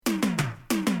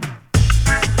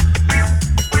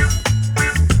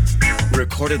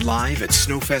recorded live at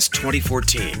Snowfest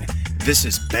 2014. This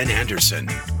is Ben Anderson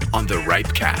on the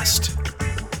Ripecast.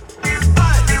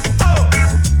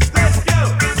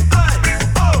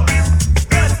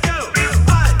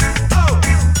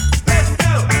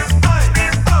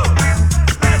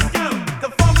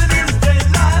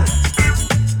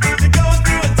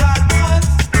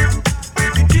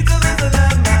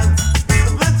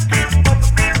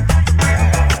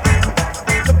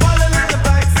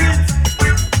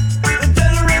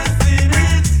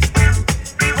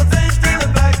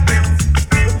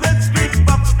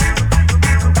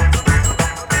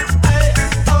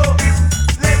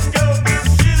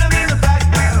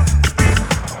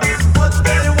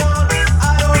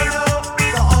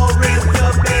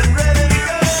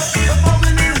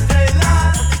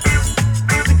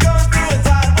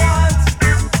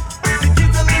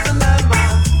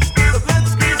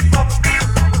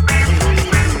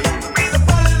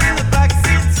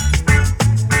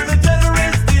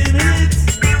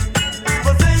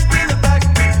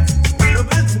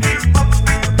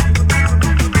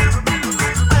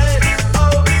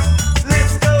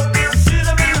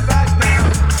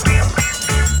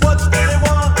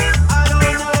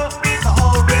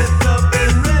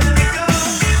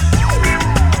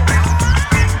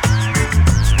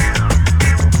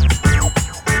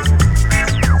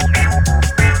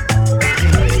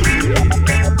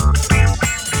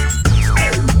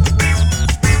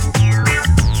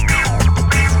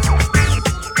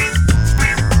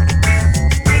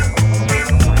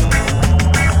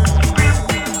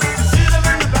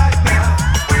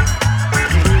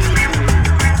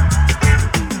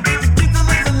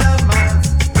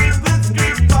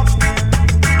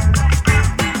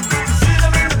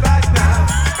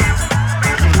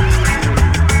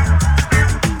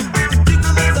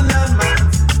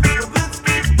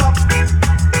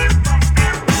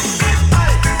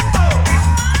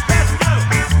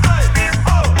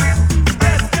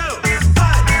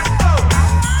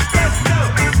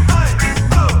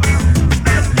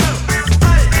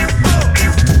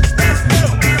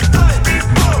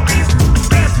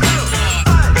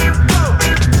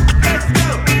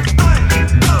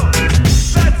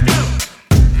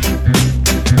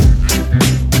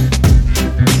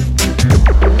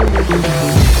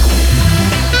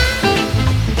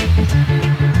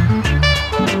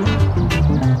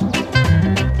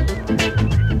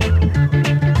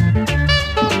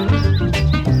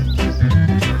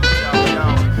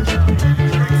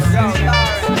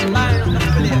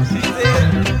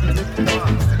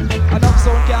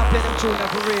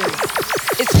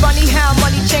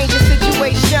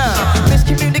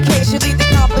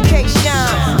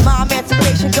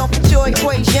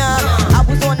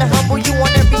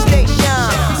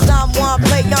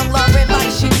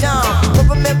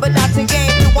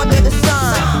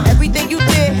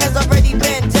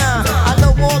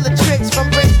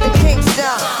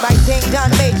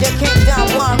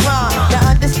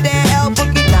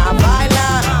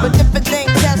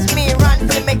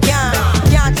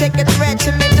 Take a threat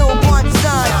to me, newborn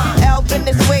son. Elf in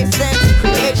this wasteland.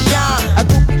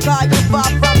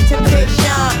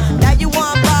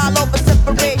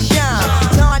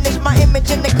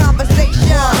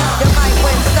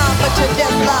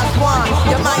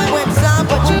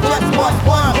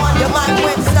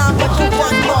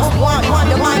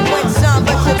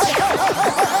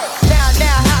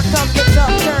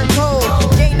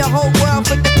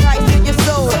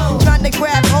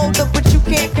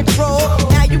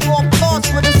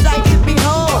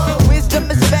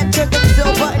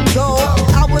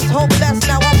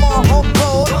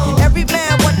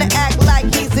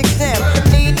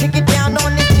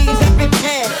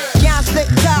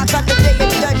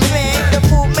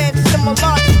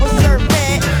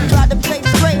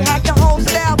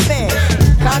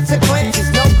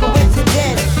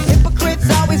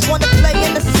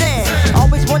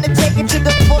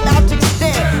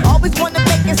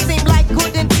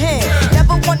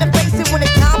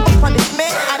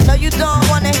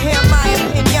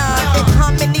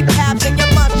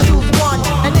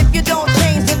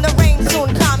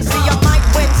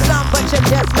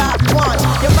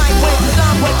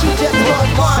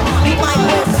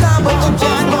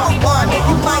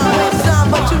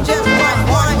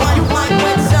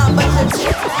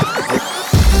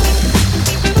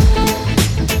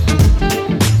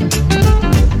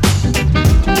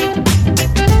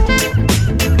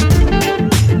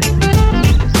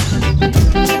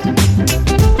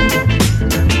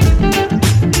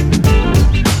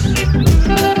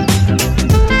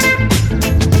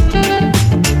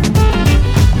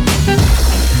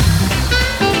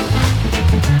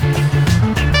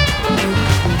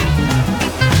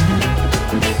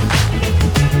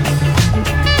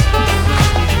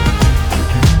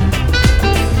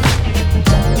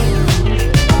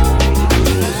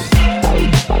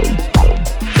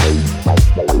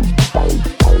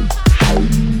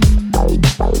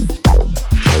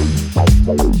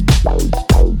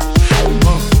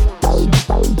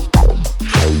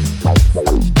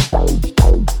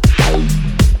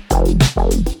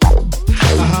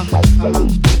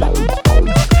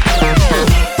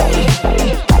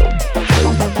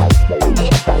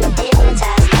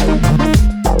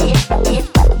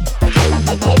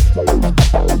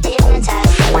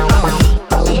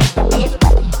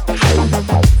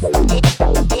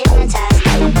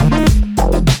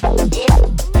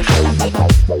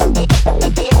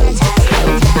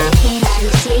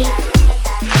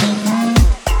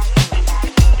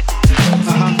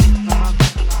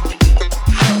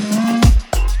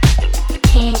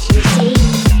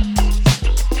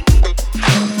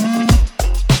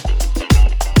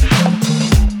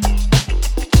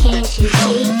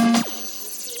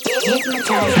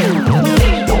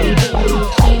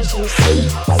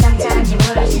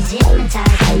 just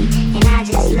hypnotize me. And I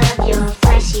just love your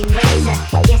flashy ways.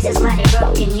 I guess that's why they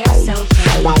broke and you're so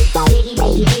fake. Biggie,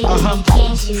 biggie, biggie,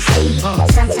 can't you see?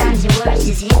 Sometimes your words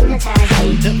just hypnotize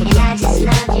me. And I just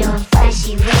love your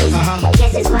flashy ways. I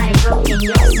guess that's why they broke and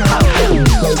you're so fake.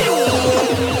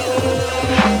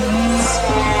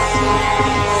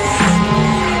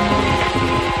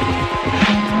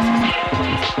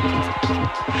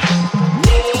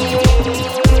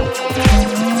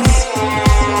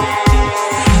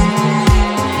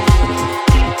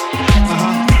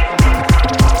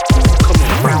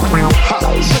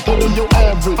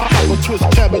 I'ma twist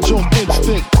cabbage on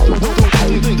instinct.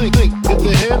 Think, get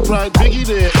the head right, Biggie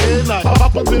there, and I.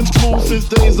 Papa been smooth since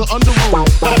days of under rule.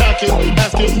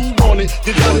 Asking who want it,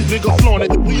 you got it, nigga flaunt it.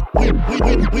 We on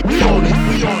it, we on it.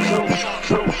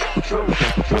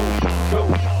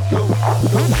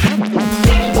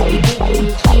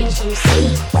 Can't you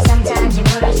see? Sometimes your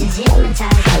words just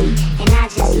hypnotize me. And I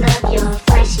just love your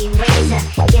flashy ways.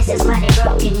 I guess that's why they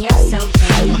broke and you're so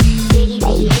fake. Biggie,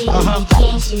 biggie, biggie,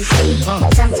 can't you see?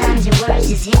 Sometimes your words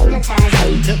just hypnotize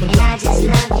me. And I just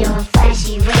love your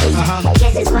flashy ways. I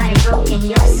guess that's why they broke and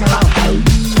you're so fake.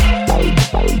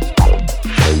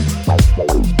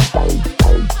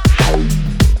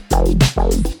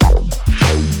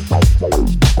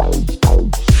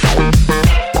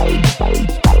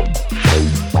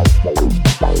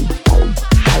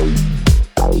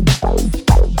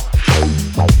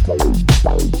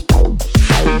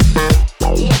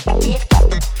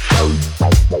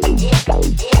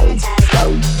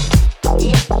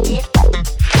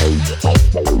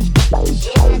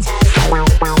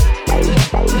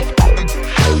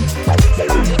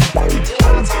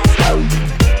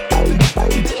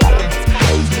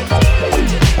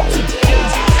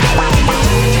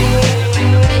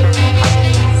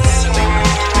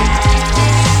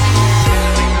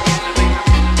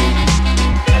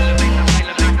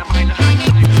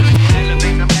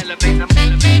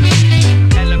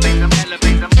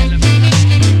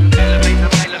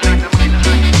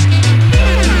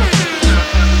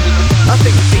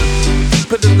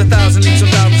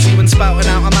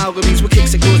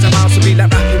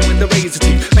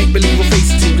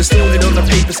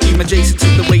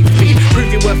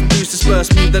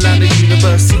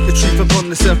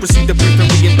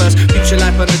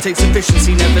 Takes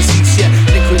efficiency, never cease yet.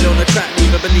 Liquid on the track,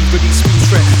 neither believe release speech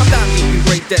threat. I'm down leaving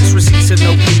great debts, receipts and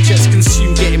no paychecks.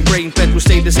 Consume, getting brain fed, will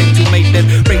stay the same till made then.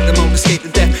 Break the mold, escape the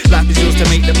death. Life is yours to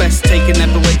make the best. Take and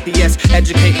never wait the yes.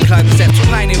 Educating, climb the steps.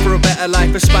 Pining for a better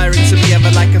life, aspiring to be ever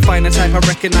like a finer type. I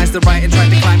recognize the right and try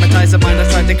to climatize the mind. I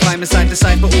tried to climb inside the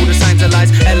sight, but all the signs are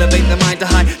lies. Elevate the mind to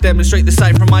high, demonstrate the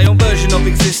sight from my own version of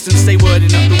existence. Stay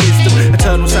wording up the wisdom.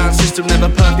 Eternal sound system,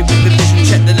 never perfect with the vision.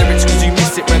 Check the lyrics cause you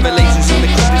missed it. Revelations in the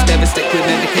cryptics, devastate with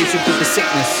medication for the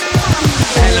sickness.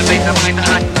 Elevate the mind to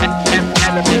high.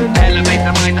 Elevate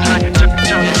the mind to high.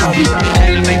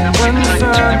 Elevate the mind to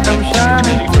high.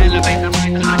 Elevate the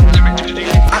mind to high.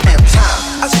 I am time.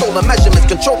 I stole the measurements,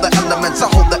 control the elements. I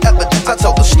hold the evidence, I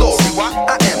tell the story.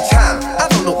 I am time. I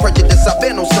don't know prejudice, I've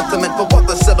been no sentiment for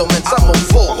other settlements. I move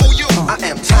forward. I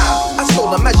am time. I stole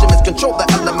the measurements, control the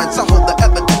elements. I hold the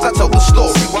evidence, I tell the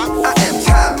story. I am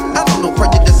time. I don't know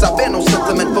prejudice, I've been no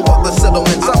sentiment for other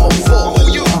settlements. I move forward.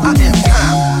 I am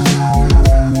time.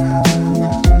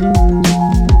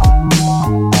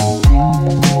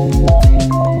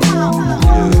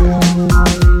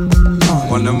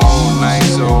 When the moonlight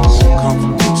so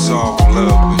comfortable, soft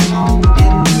love with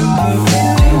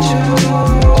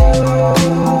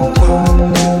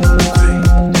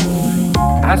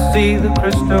I see the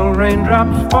crystal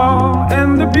raindrops fall,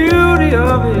 and the beauty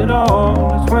of it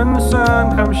all is when the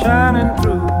sun comes shining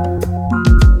through.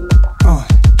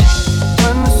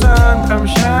 When the sun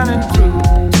comes shining through.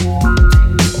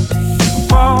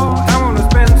 Fall, I wanna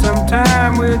spend some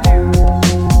time with you.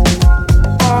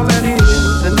 All that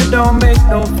is, and it don't make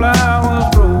no flowers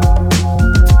grow.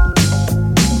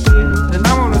 And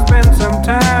I wanna spend some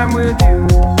time with you.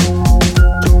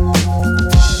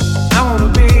 I wanna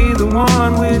be the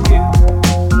one with you.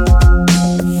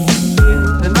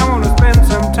 And I wanna spend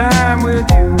some time with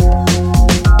you.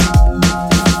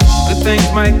 Good things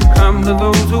might come to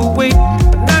those who wait,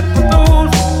 but not for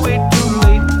those who wait too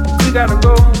late. We gotta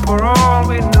go for all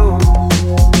we know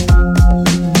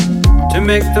to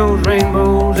make those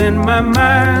rainbows in my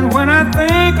mind when I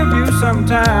think of you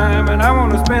sometime. And I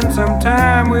wanna spend some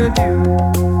time with you.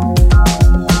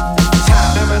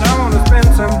 And I wanna spend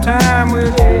some time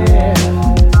with you.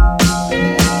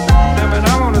 And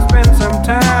I wanna spend some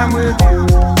time with you.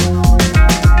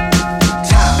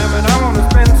 And I wanna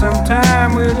spend some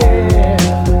time with you.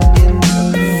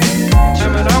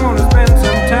 And I wanna spend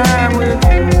some time with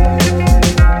you.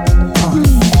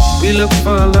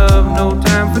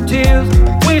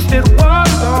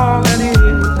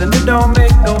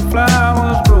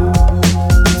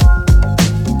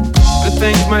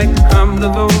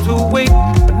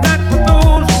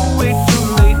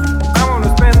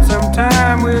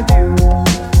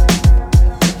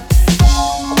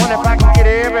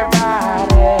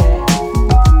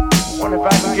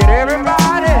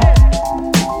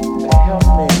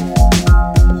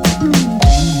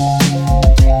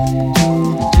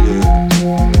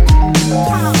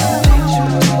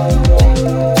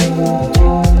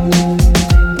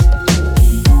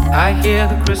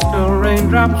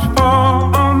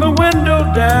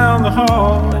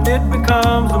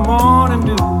 morning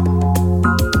dew.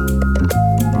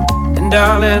 And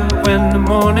darling, when the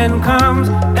morning comes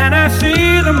and I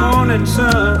see the morning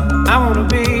sun, I wanna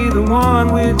be the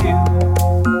one with you.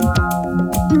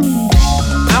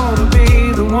 I wanna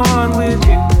be the one with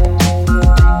you.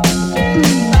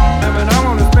 I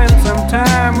wanna spend some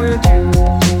time with you.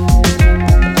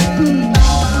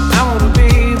 I wanna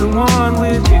be the one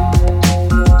with you.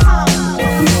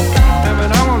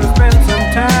 I wanna spend some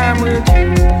time with you.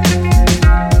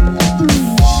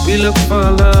 We look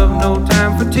for love, no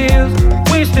time for tears.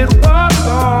 Wasted water's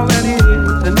all that is,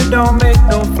 and it don't make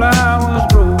no flowers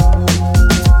grow.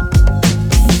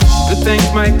 Good things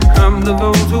might come to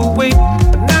those who wait,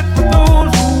 but not for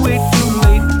those who wait too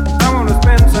late. I wanna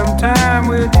spend some time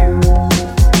with you.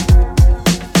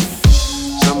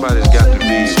 Somebody's got to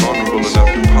be vulnerable enough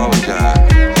to apologize.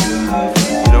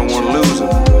 You don't want to lose them.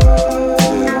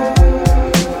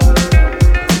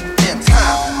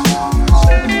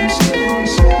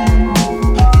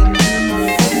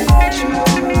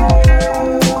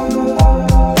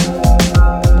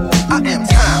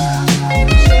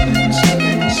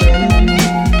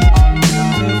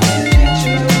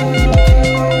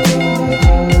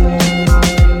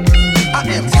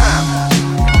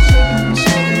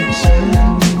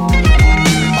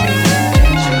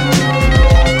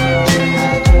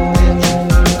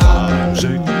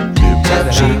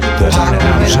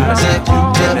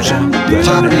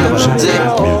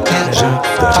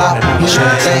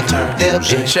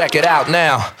 Check it out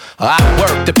now. I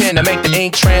work the pen to make the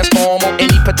ink transform on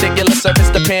any particular surface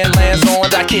the pen lands on.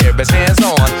 Daiquiri's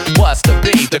hands-on. What's the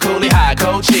beef? The coolie high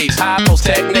code chiefs, high post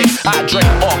techniques. I drape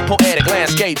off poetic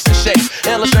landscapes and shapes.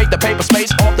 Illustrate the paper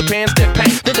space off the pen's that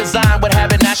paint. The design would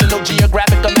have it National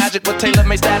Geographic or Magic with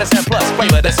tailor-made status and plus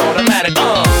flavor that's automatic.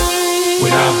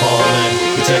 We're not falling.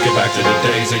 We take it back to the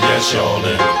days of yes,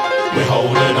 y'allin'. We're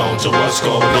holding on to what's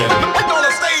golden. On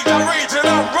the stage, I'm raging,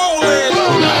 I'm rolling.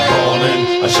 We're not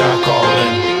falling, a shot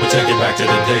calling. We take it back to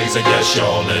the days of yes,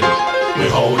 y'allin'. We're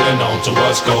holding on to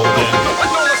what's golden.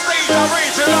 On the stage, I'm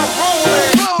raging, I'm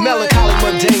rolling. Melancholy,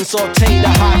 mundane, sauteed, a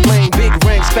high flame, big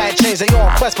rings, fat chains, they all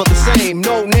quest for the same.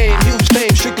 No name, huge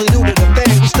fame, strictly new to the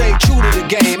thing. We stay true to the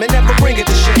game and never bring it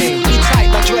to shame. We tight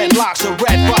like dreadlocks or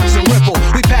red fox and ripple.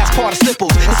 We pass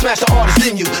participles and smash the artist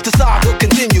in you. The saga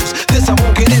continues. This I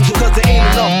won't get into, cause there ain't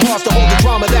enough bars to hold the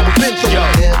drama that we've been through.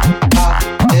 Hip hop,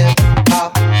 hip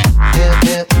hop, hip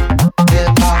hip,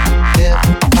 hip hop, hip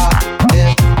hop,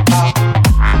 hip hop.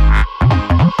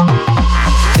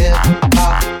 Hip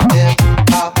hop, hip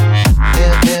hop,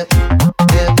 hip hip,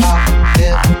 hip hop,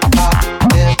 hip hop,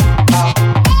 hip hop.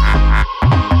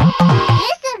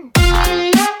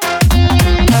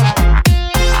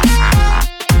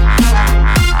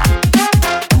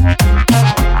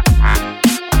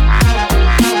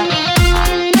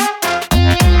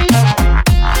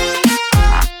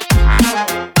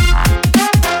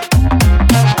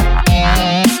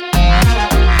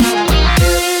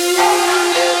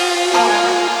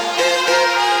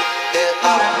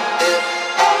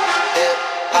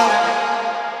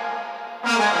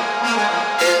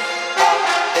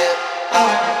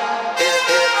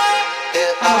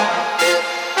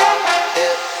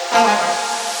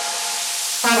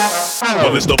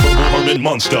 Well, it's the verbal Herman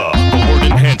monster, the word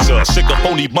enhancer, sick of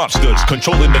phony mobsters,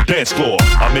 controlling the dance floor.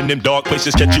 I'm in them dark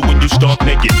places, catch you when you stark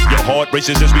naked. Your heart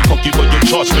races as we punk you for your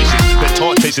chart spaces. That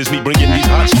taunt tastes me bringing these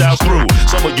hot styles through.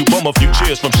 Some of you bum a few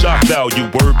cheers from shock value.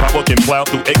 Word power can plow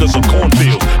through acres of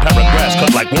cornfields. Paragraphs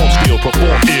cut like warm steel,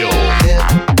 perform ill. Hip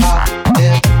hop,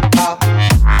 hip hop,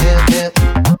 hip hip,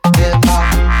 hip hop,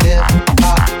 hip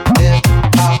hop, hip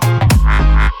hop.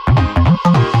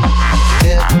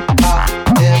 Hip hop,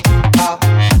 hip hop,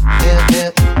 hip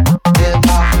hip, hip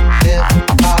hop, hip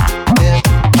hop,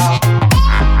 hip hop.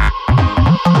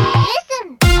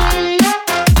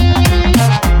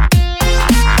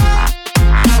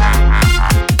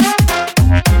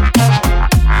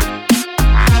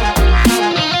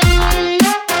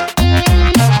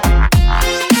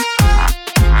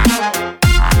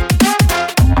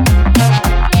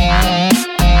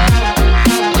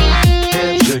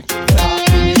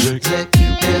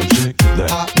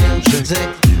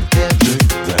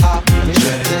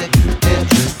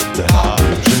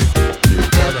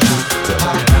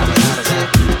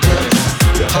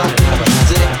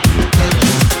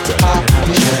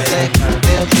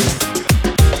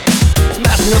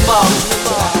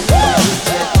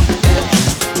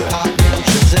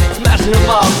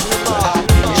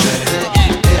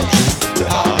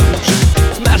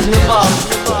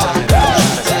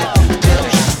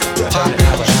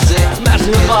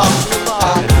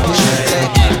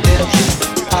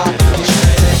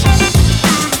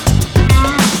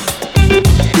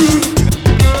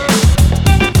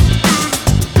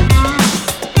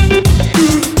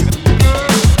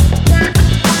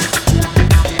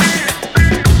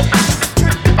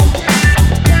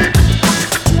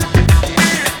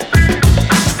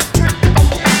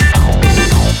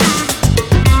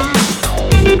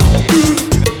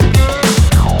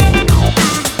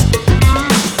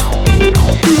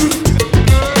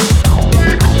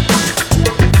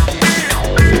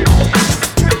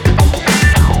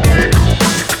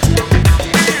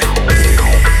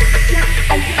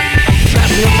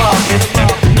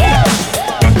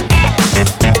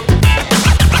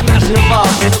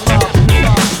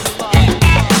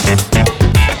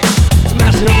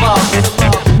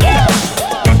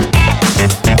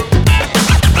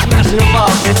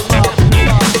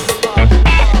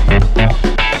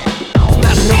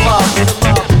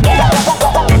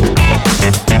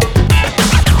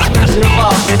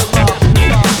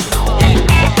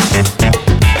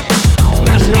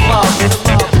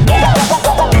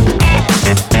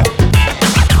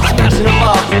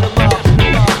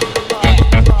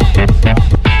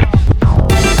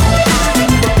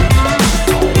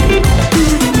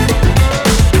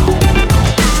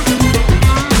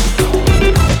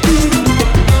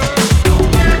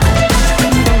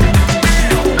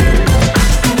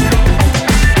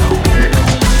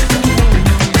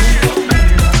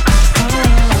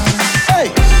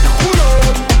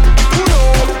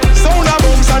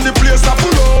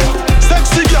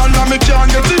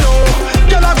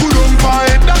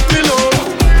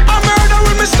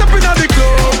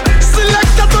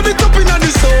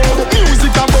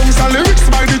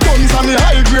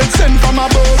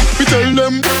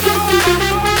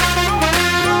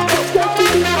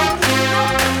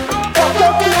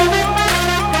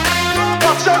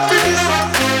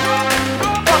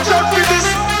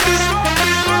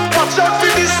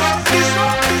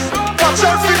 Watch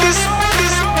out for this.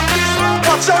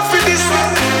 Watch out for this.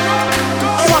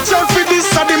 Watch out for this.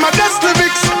 I did my best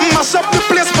lyrics. Mash up the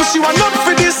place, but you are not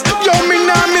for this. Yo, me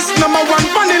nah miss number one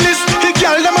funny list. The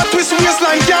girl them a twist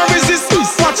waistline can't resist.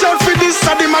 Watch out for this.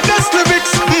 I did my best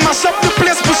lyrics. Mash up the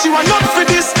place, but you are not for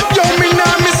this. Yo, me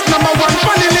nah miss number one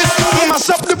funny list. Mash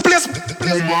up the place.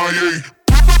 Oh my.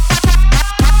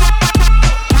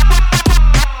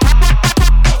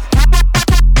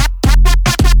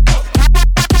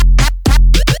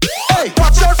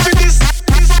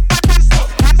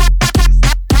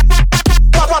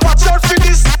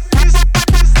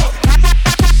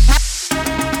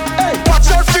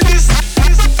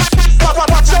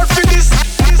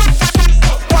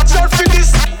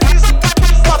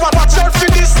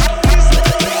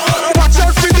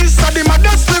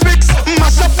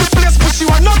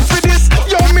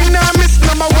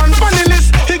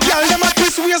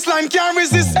 Can't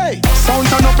resist. Hey. Sound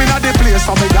turn up in a the place,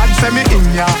 so me God say me in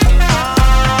ya.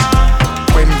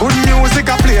 When good music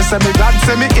a play, say me God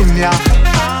say me in ya.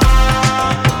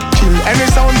 Kill any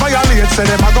sound violate, say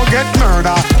them a go get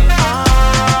murder.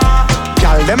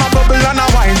 Girl, them a bubble and a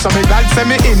wine, so me God say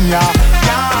me in ya.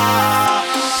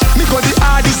 Me go the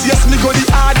hardest, yes, me go the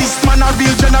hardest. Man a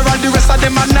real general, the rest of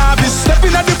them a novice. Step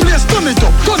in at the place, turn it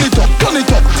up, turn it up, turn it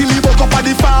up. Till me woke up at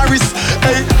the forest.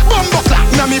 Hey, bumbo clap,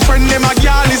 now me friend them a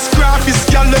girl is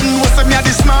graphist. Girl them know say me a the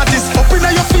smartest. Up in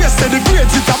your face, say the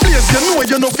grades it a place. You know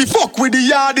you know fi fuck with the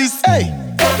hardest. Hey.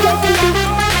 Watch out for this.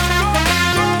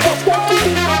 Watch out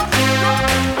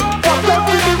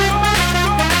for this.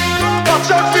 Watch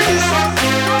out for this.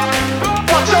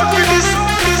 Watch out for this.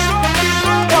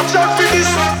 Watch out for this.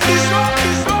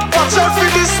 Watch out for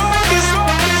this.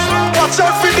 Watch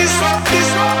out for this.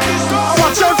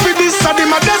 Watch out for this. I did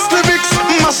my best lyrics.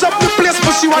 Mash up the place,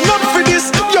 but she want not for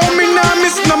this. Yo, me nah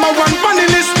miss number one funny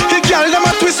list. The girl them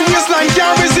a twist waistline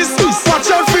can't resist.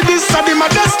 Watch out for this. I did my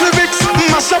best lyrics.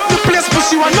 Mash up the place, but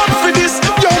she want not for this.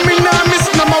 Yo, me nah miss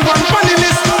number one funny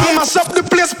list. Mash up the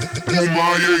place. Oh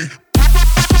my.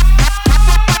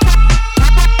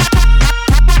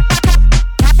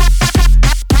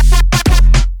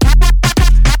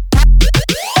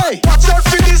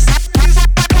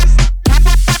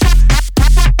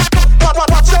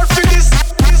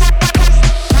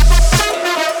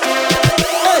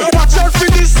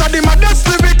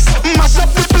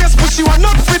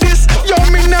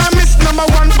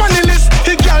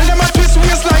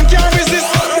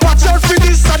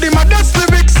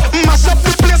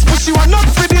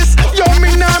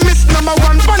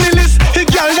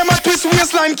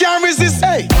 Can't resist.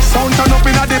 Hey. Sound turn up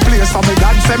in a the place, so me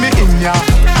God say me in ya.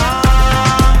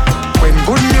 When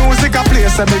good music a play,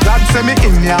 say me God say me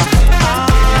in ya.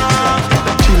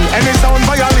 Kill any sound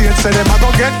violate, say them a go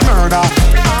get murder.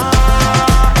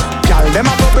 Girl them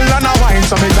a bubble and a wine,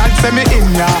 so me God say me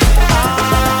in ya.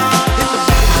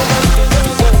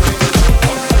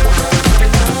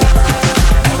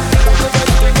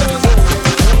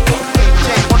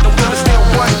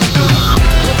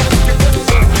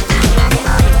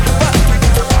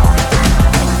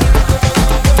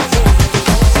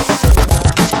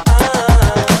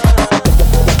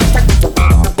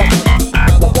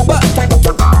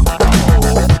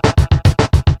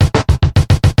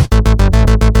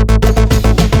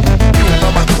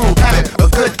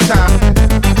 Good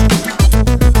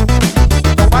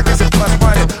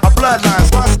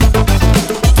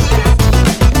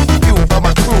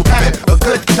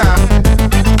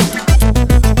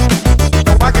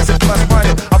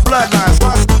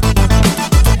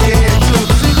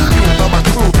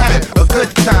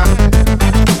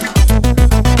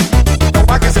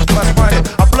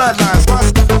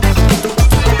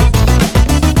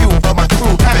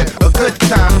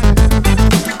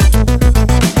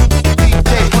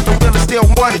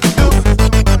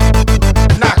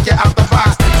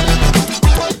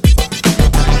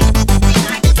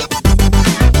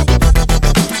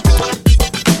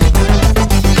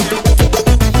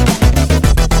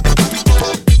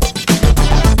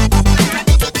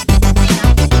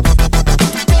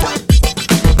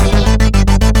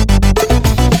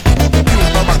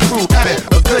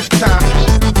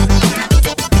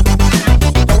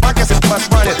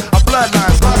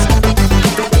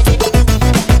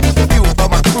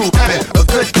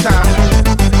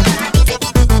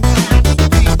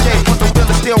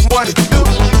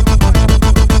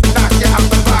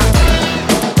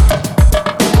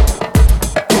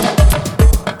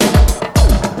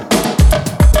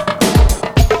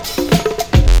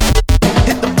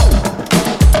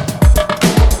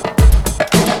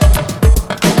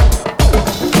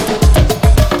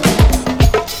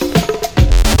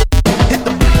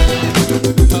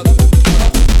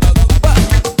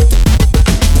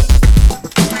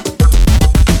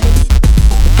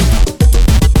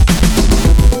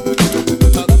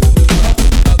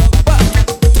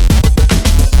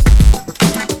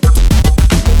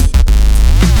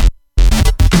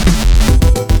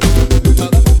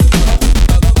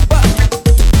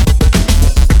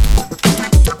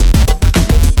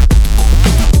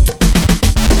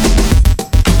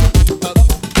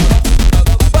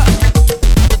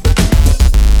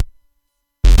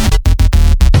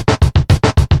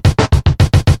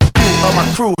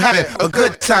crew having a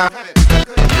good time.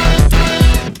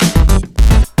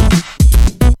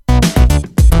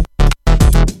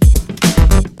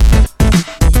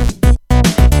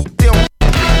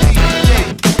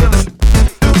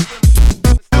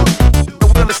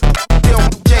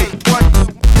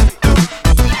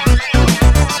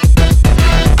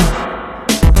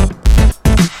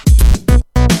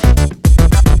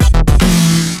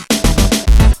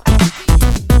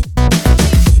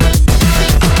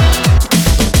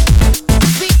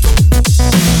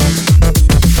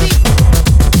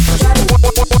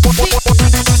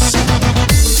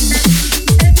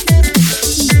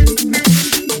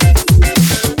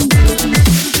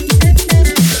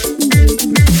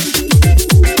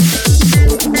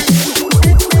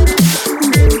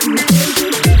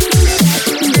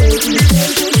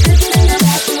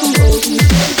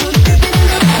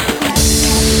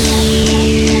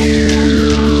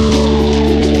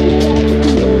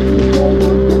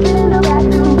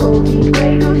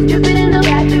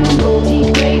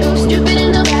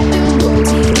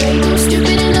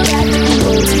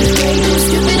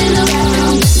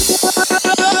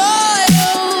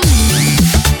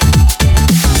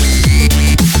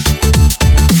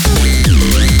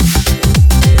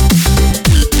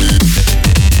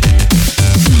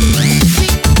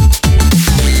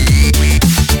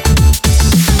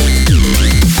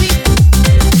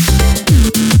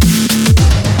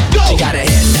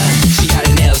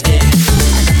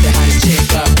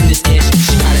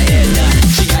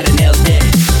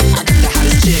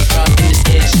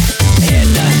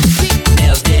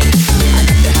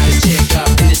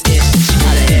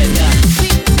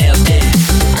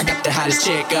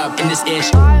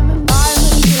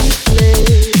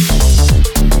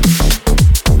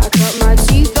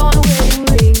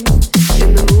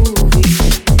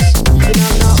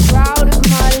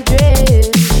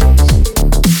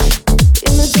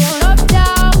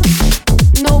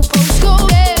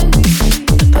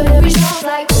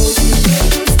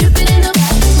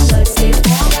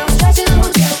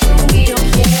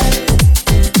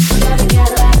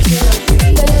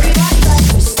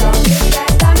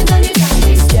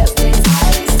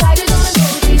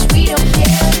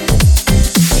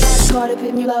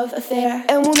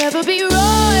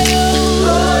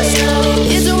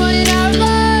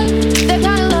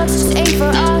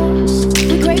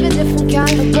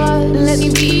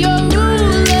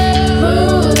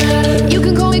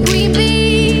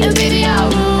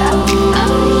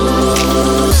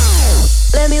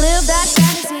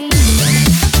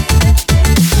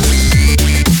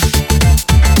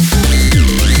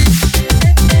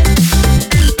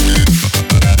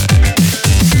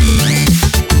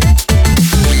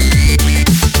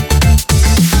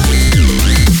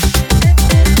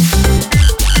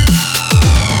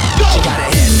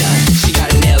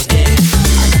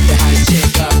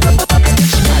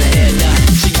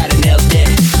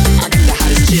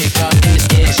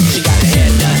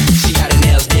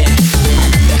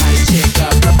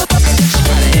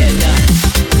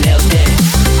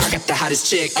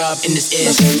 Chick up in this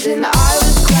ish. And I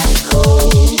was quite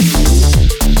cold.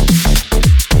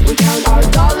 We count our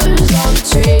dollars on the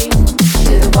train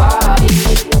to the party,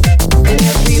 and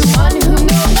everyone who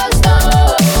knows us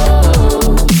knows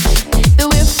that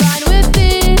we're fine with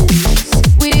this.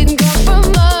 We didn't come for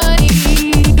money.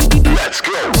 Let's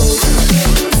go.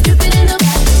 Stupid in the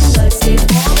bathroom, let's stay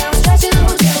warm. Now stretch in the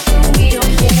hotel room, we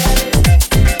don't care.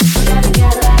 Driving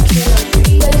Cadillac killer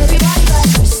free. Let everybody back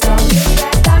for stuff.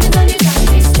 Diamonds on your tongue,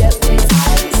 jet wings,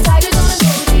 islands, tigers on the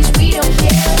gold beach. We don't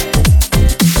care.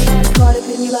 We got caught up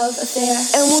in your love affair,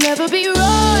 and we'll never be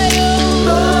royal.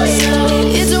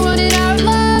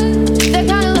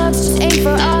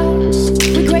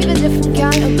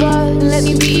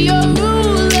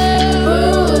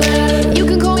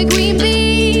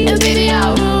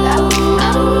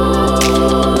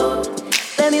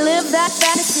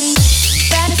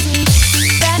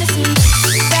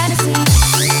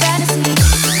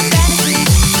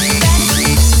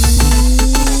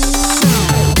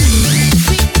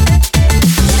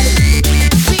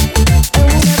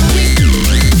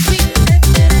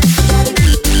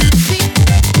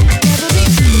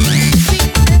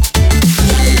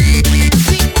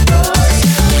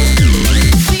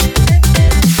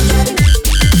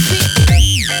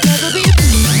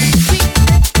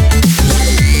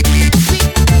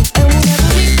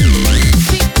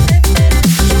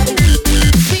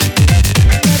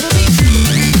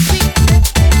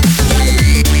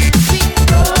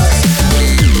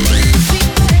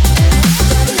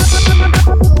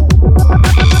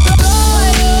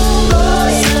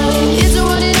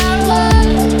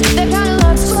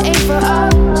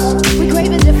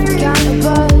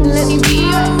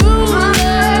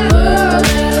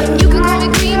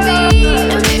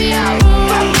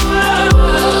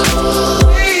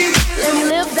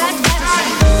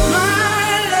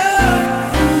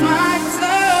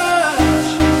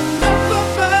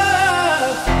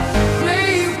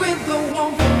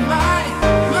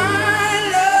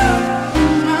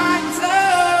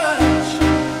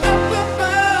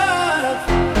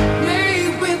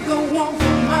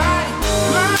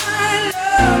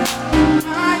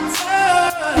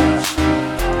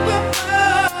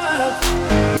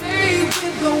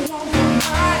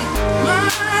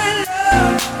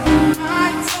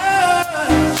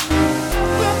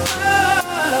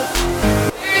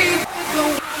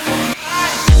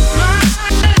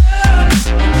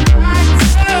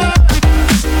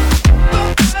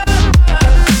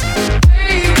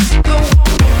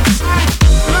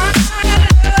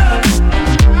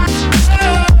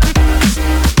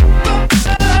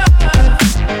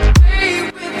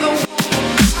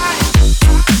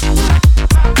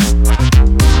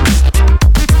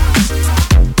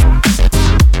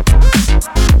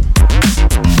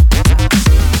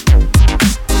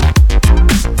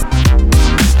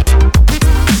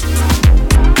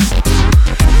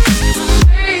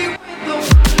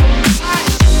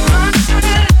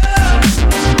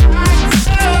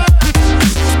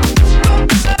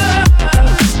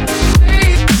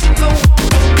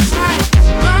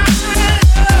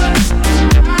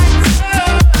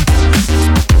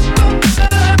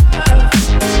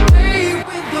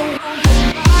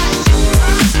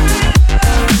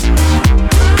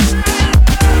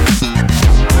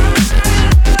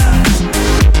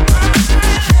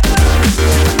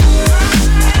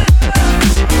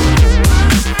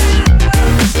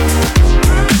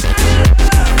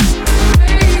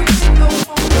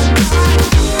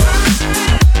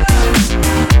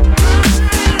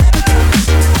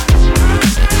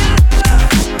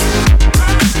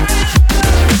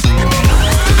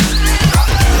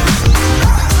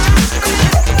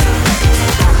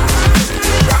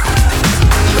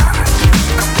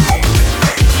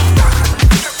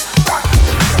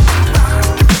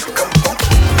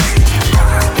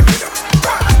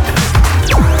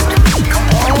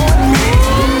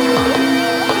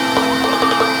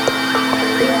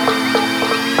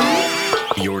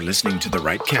 You're listening to the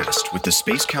Rightcast with the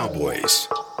Space Cowboys.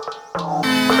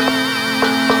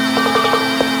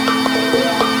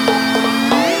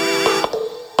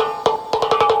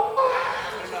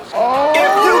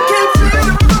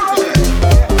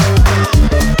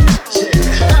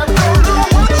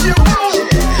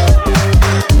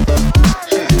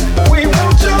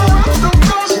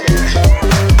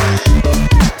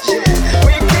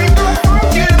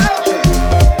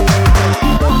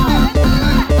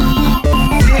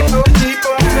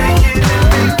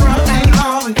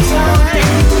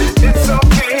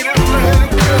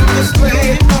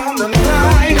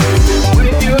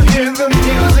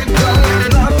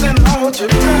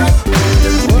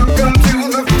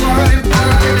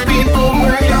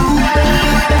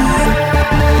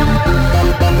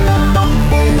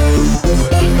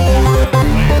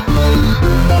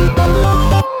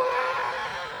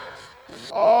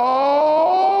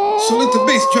 So let the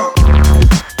bass drop.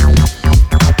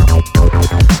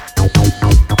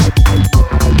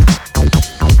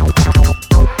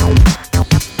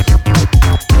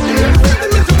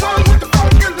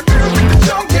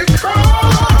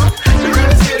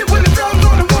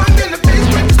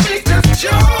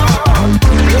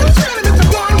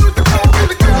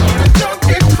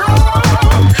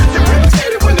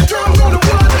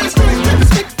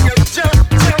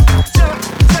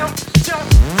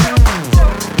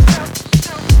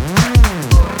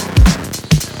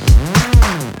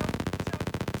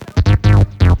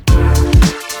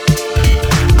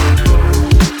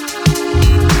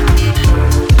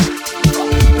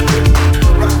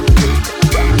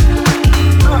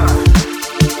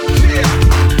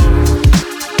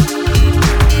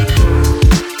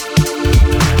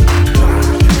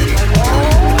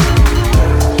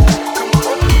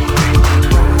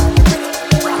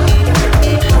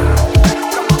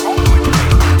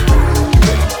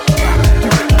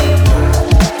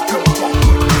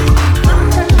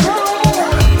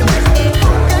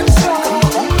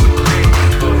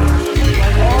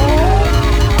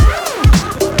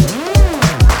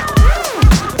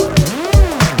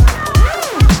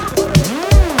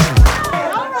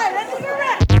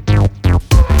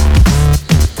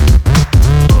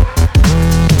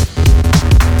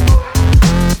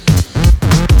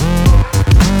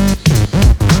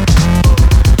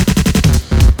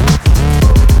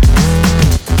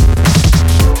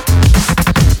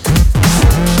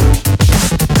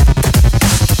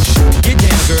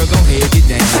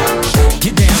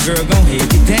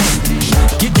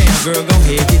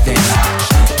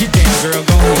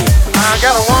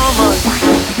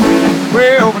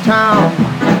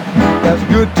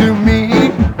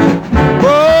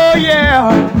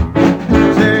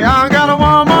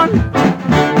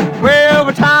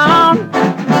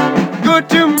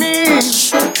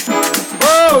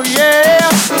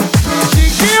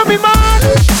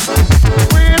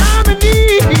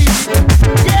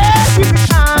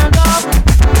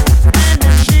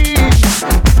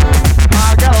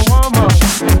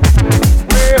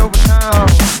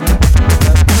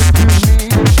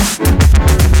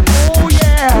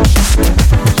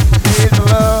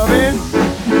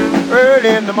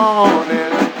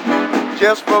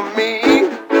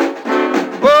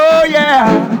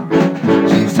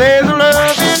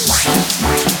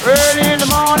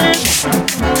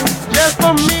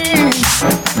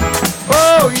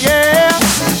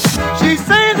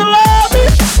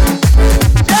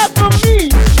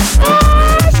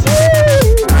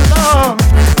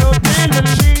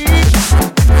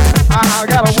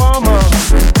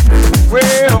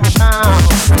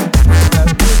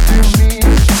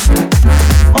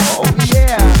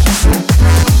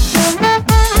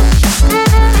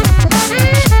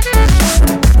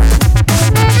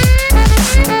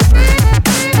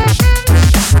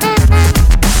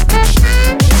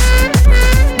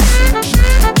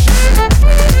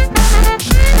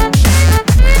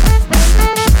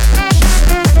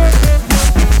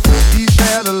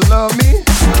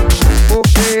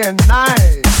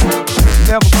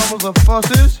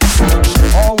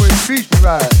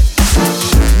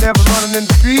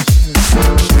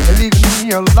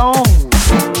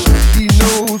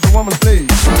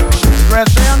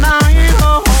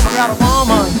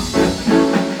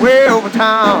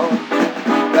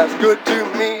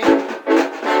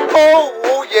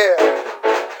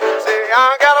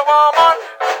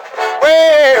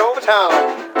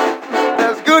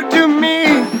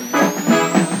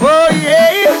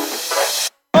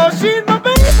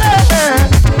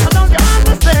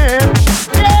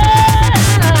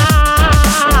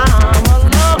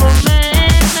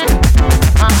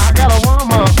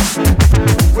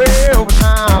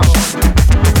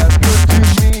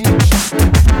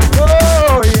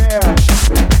 Oh yeah.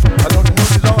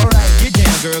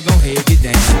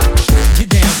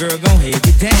 girl, go ahead,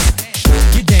 get down.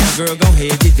 Get down, girl, go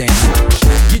ahead, get down.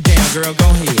 Get down, girl, go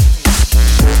ahead.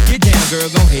 Get down, girl,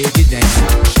 go ahead, get down.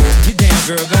 Get down,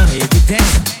 girl, go ahead, get down.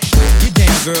 Get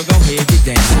down, girl, go ahead, get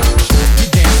down.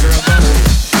 Get down, girl, go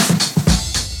ahead.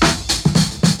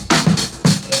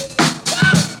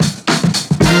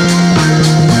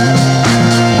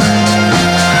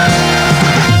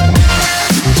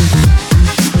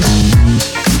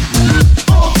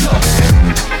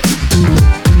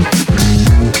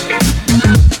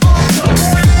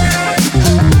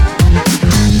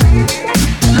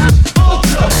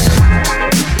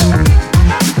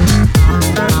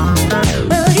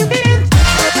 Well, you been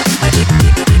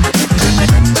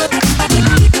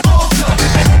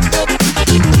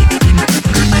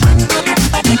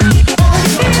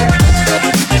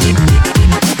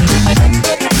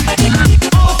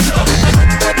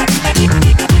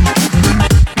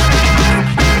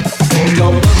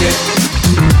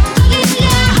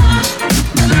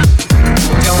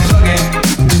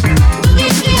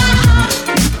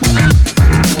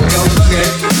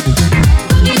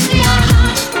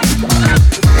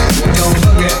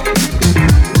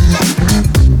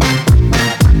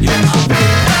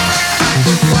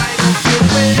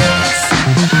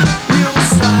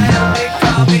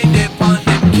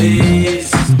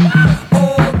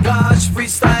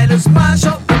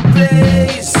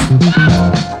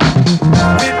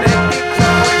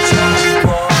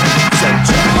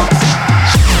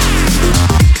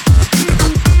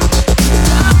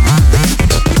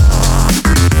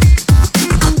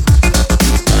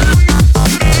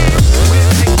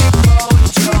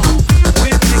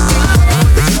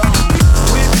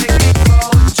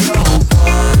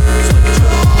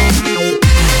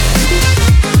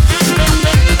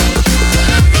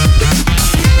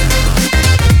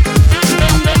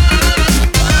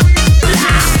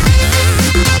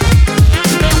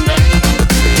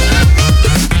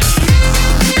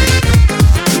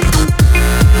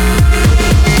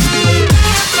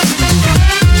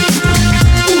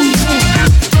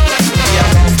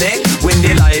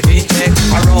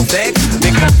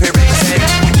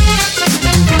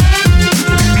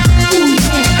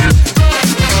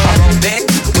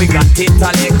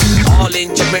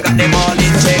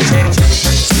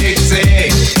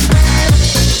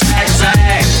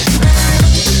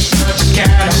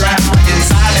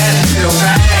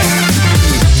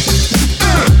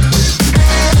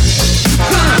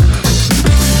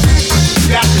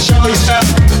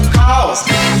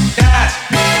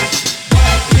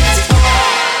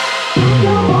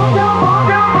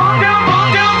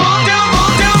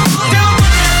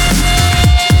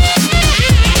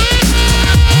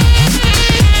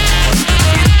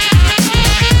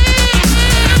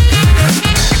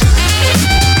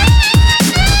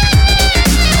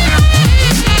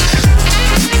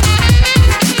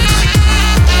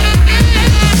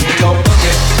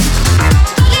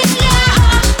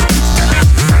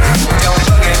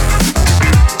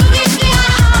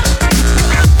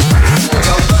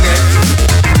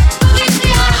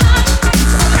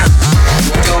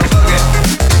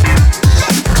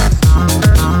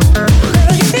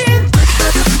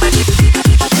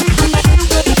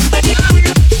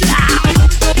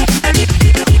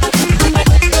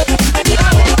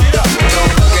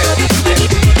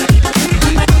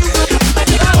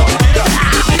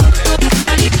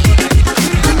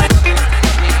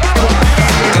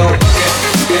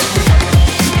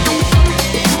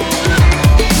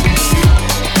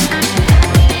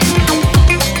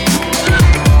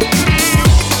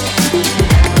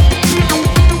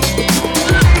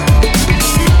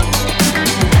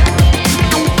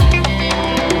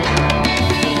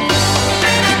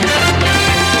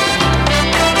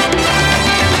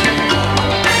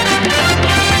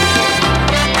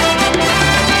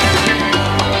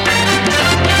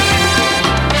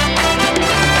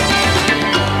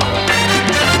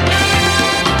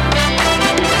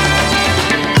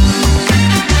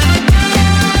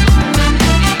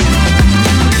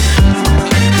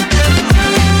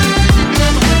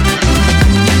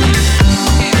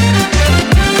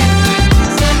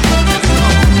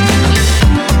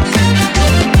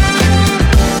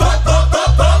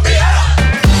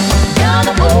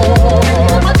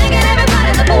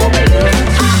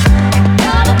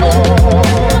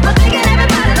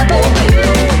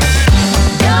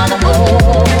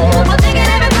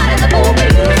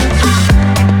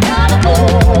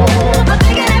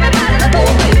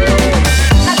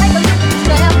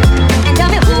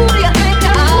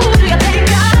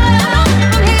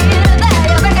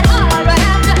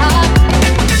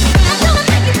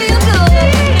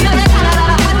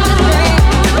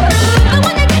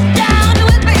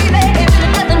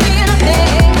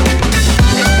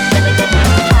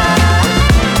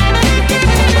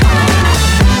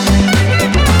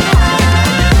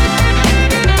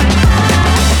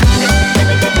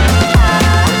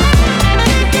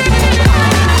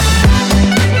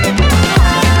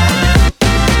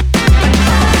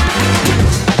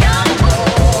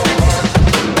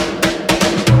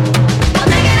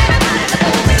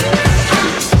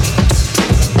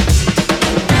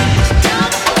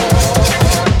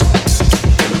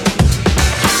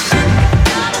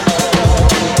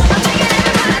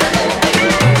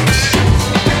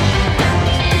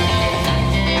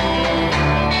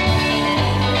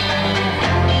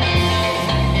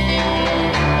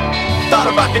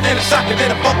Started rocking and shocking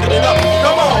and funkin' it up.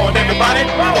 Come on, everybody,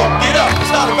 funk it up.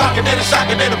 Started rocking and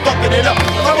shocking and funkin' it up.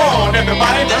 Come on,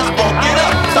 everybody, let's funk it up.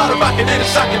 Started rocking and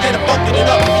shocking and funkin' it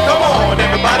up. Come on,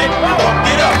 everybody, funk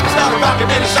it up. Started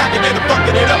rocking and shocking and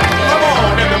funkin' it up. Come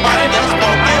on, everybody, let's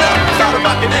funk it up. Started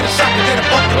rocking and shocking and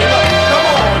funkin' it up. Come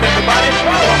on, everybody,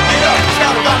 funk it up.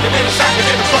 Started rocking and shocking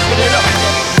and funkin' it up.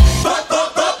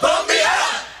 Bump me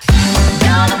up.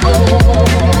 You're the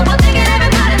fool, I'm thinking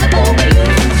everybody the fool for you.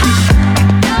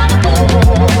 You're the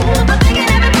fool, I'm thinking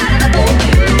everybody the fool for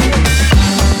you.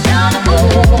 You're the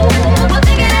fool, I'm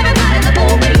thinking everybody the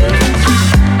fool for you.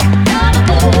 You're the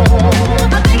fool,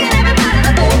 I'm thinking everybody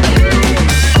the fool for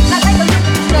you.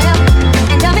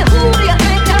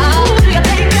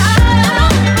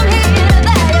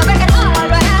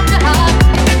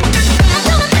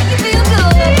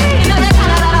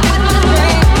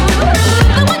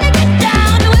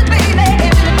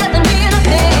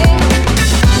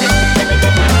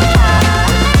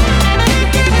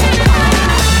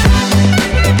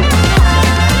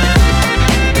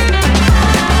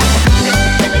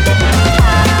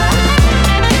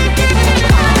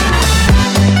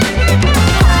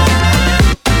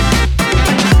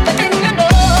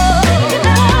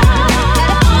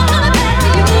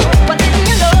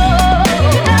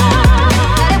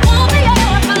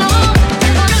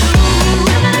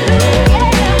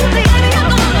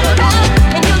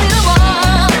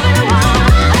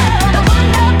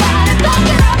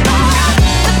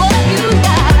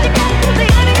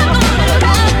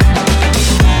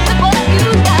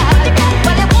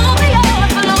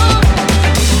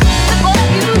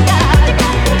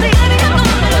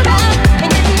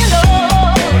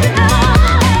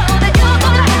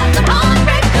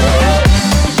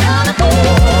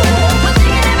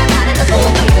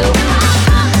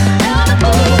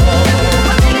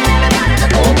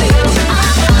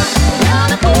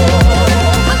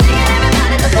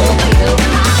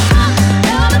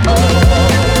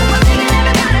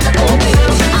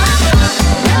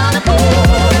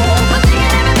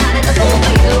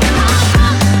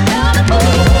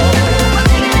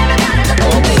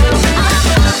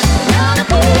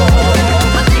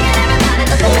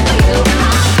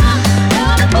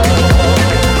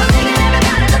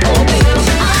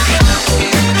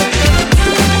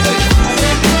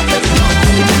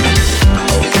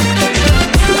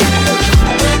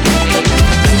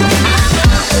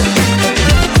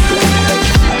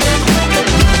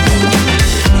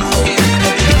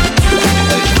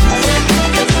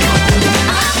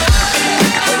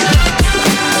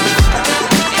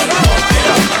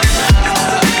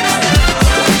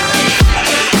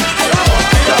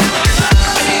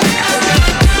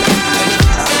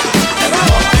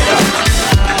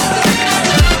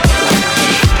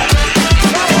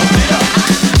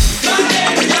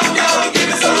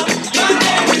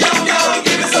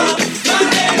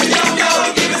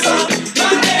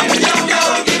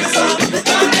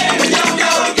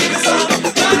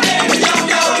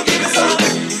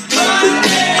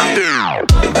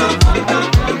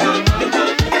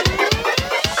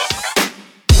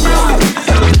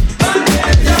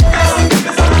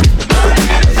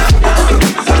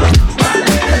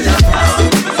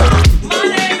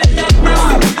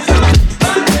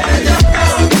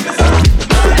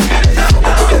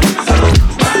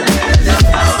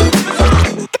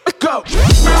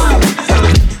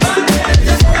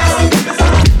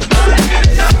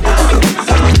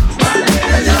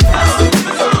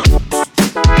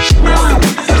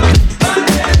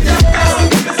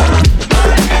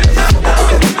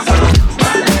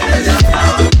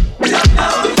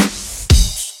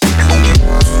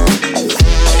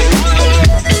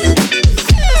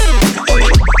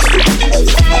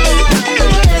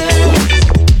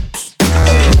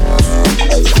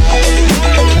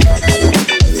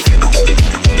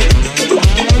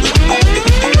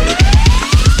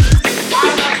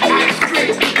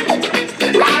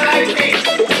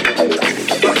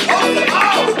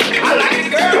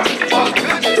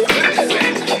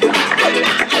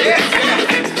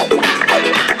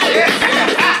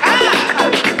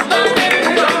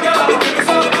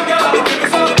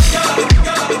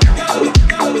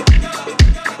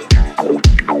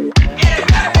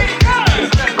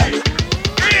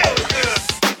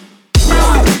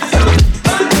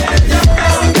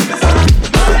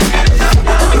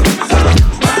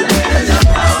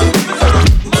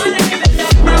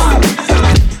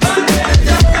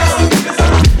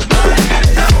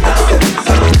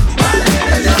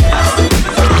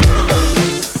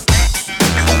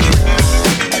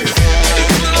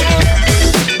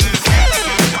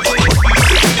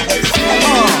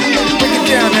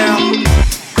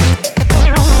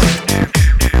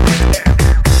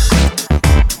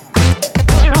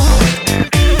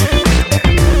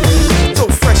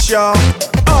 y'all.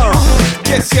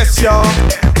 Yes, y'all.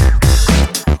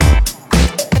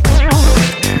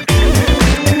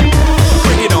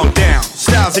 Bring it on down.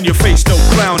 Styles in your face, no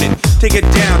clowning. Take it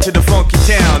down to the funky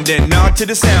town, then nod to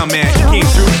the sound man. He came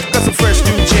through, got some fresh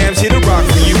new jams here to rock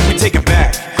for you. We take it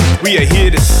back. We are here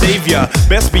to save ya.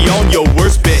 Best be on your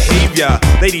worst behavior.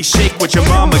 Ladies, shake what your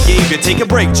mama gave you. Take a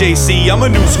break, JC. I'm a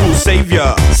new school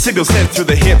savior. Signal sent through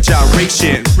the hip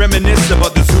gyration. Reminisce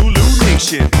about the Zulu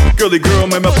nation. Girly girl,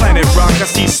 remember Planet Rock. I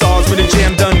see stars when the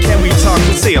jam done. Can we talk?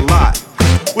 We say a lot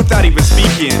without even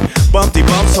speaking. Bumpty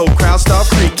bumps, whole crowd start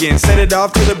freaking. Set it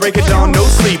off till the break of dawn, no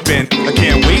sleeping. I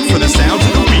can't wait for the sounds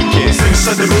of the weekend. Sling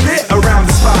shut a little bit around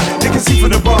the spot. They can see from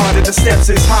the bar that the steps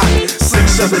is hot. Sling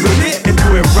shut a little bit and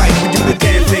do it right. We do the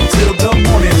damn thing till the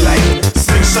morning light.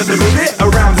 Sling shut a little bit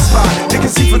around the spot. They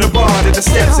can see from the bar that the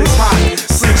steps is hot.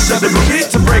 Sling shut a little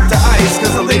bit to break the ice.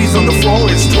 Cause the ladies on the floor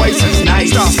is twice as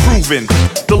nice. Start proving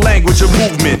the language of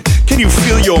movement. Can you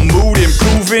feel your mood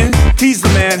improving? He's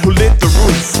the man who lit the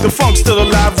roof. The funk's still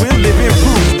alive, we're living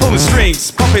proof. Pulling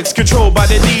strings, puppets controlled by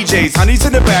the DJs. Honey's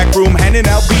in the back room, handing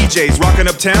out BJs. Rocking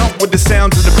uptown with the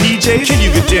sounds of the PJs. Can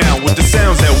you get down with the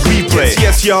sounds that we play?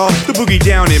 Yes, y'all, the boogie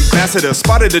down ambassador.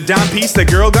 Spotted a dime piece, that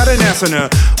girl got an ass on her.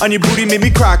 On your booty made me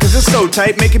cry, cause it's so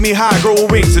tight, making me high, grow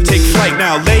wings to take flight.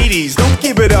 Now, ladies, don't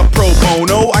give it up pro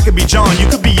bono. I could be John, you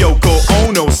could be Yoko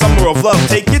Ono. Summer of love,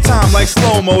 take your time like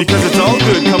slow-mo, because it's all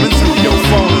good coming through your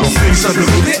phone. Sing something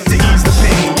a bit to ease the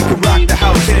pain. You can rock the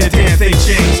house and the damn thing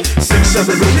change. Sing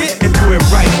something a bit and do it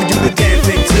right. We do the damn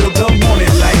thing till the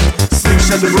morning light. Sing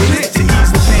something a bit to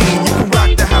ease the pain. You can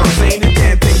rock the house, ain't a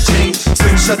damn thing change.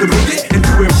 Sing something a bit and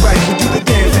do it right. We do the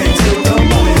damn thing till the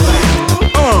morning light.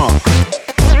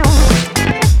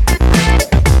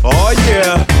 Oh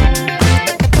yeah.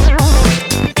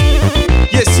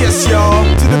 Yes, y'all.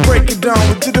 To the break it down,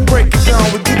 we to the break it down,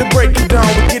 we to the break it down,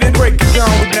 we get it break it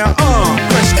down with now.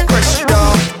 Fresh,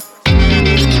 y'all.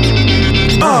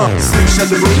 Sling shut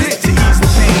the bit to ease the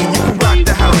pain. You can rock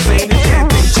the house, ain't a damn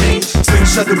thing change. Sling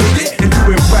shut the bit and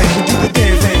do it right. We do the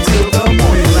damn thing till the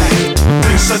morning light.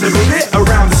 Sling shut the bit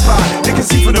around the spot. They can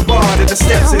see from the bar that the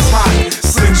steps is hot.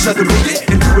 Sling shut the bit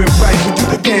and do it right. We do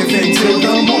the damn thing till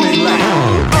the morning light.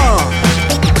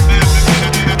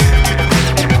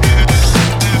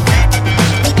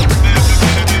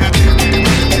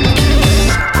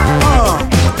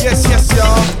 Yes,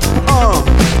 y'all.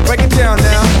 Break it down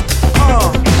now.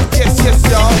 Yes,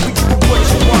 y'all. We can do what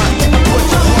you want. What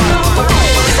you want.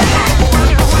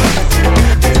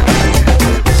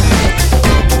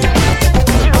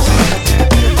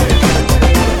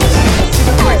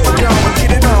 Break it down, we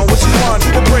get it on. What you want?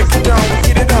 You can break it down, we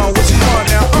get it on. What you want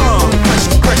now?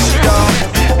 Pressure, y'all.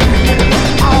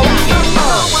 I'm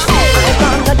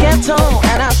from the ghetto,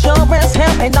 and I sure as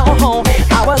hell ain't no home.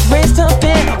 I was raised to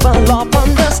be a law from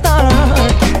the start.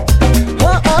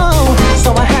 So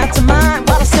I had to mind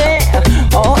what I said.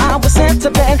 Oh, I was sent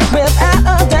to bed without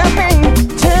a damn thing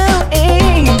to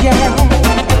eat. Yeah,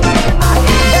 I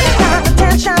needed kind of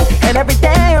attention, and every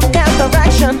day I'm getting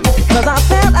direction. Cause I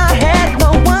felt I had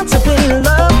no one to be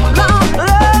loved.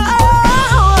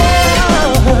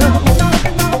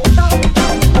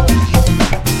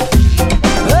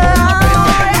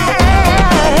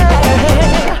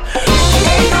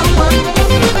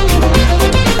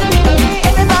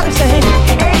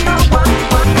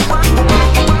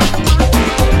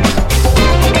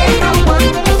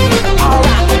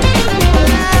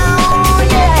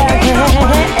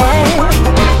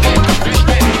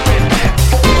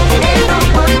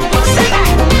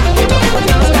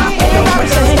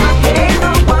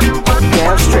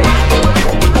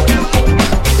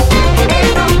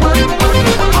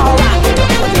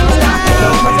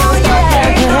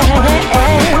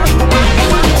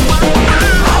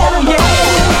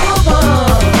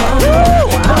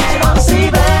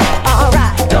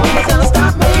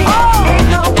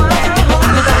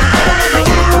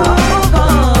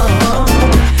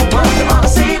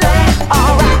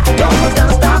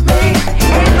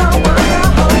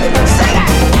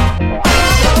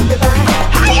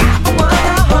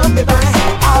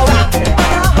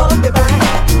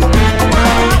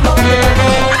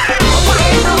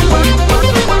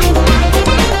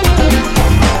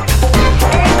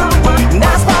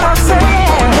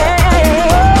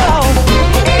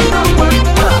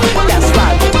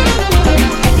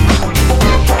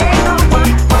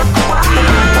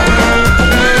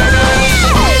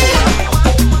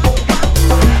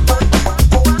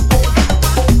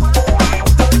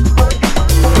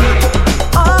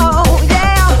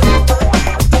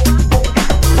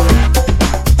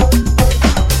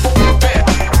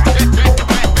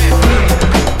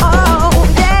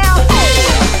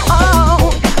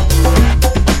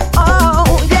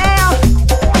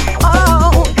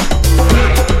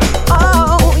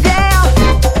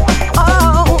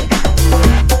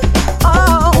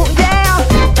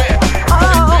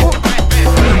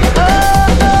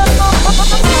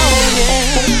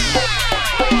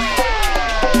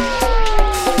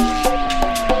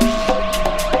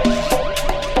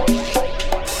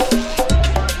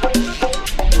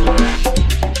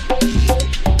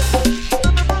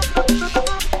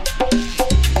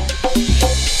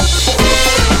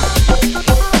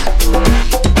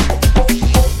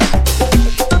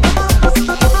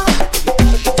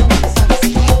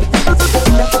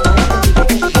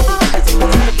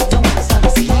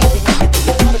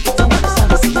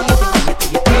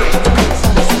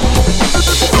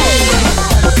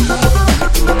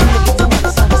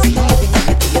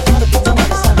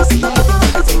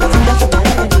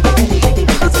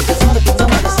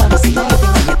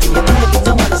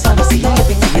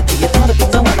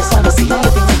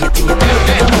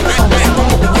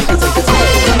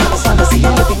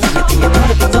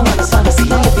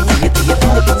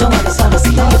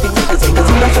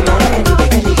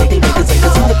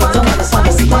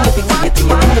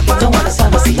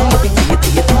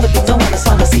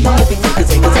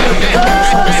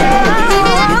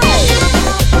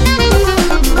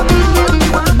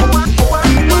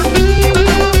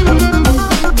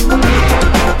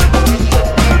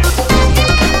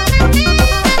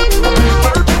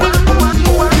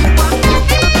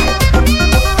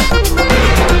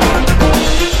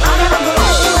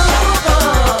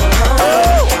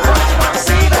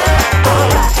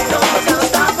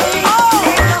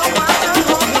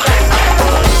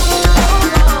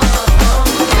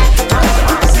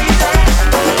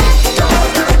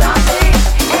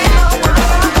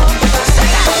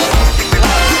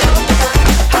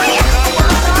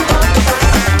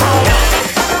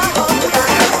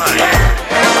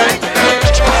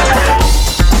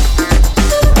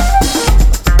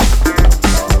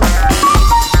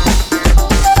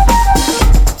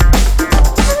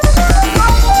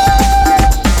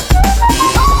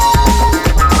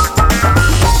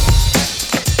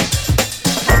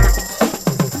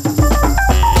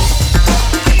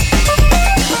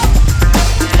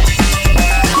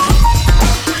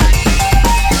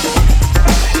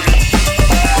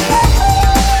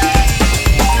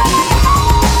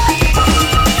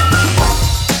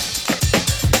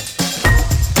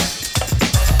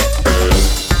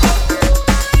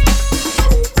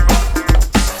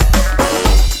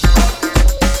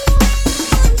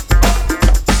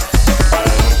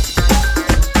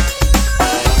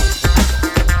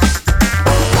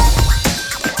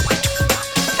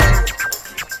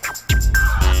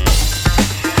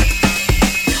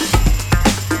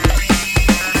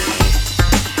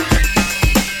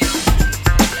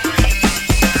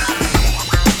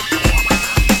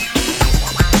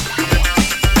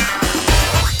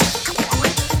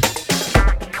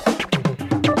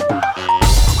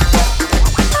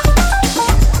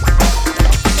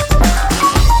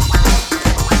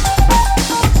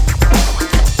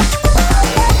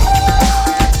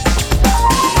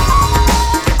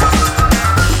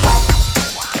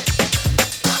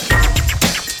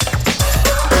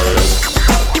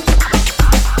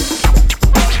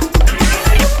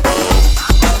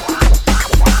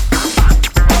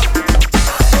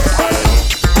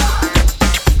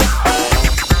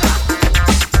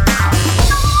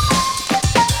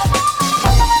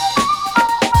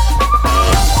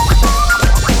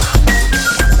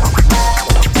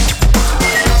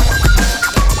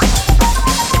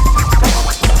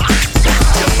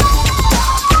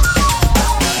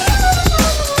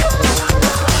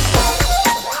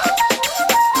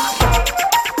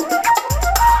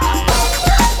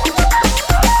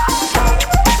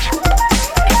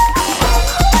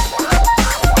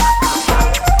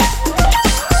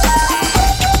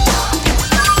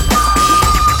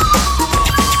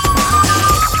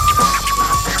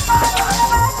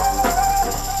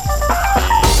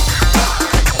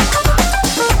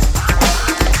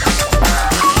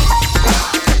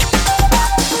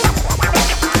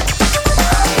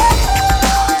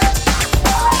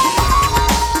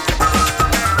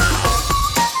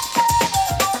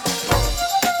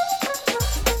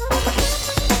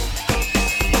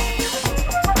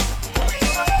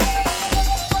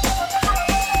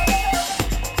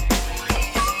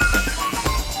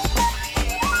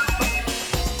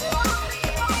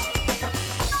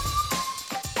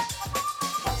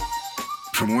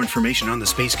 For more information on the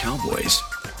Space Cowboys,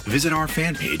 visit our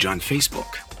fan page on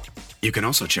Facebook. You can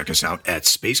also check us out at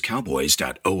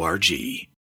spacecowboys.org.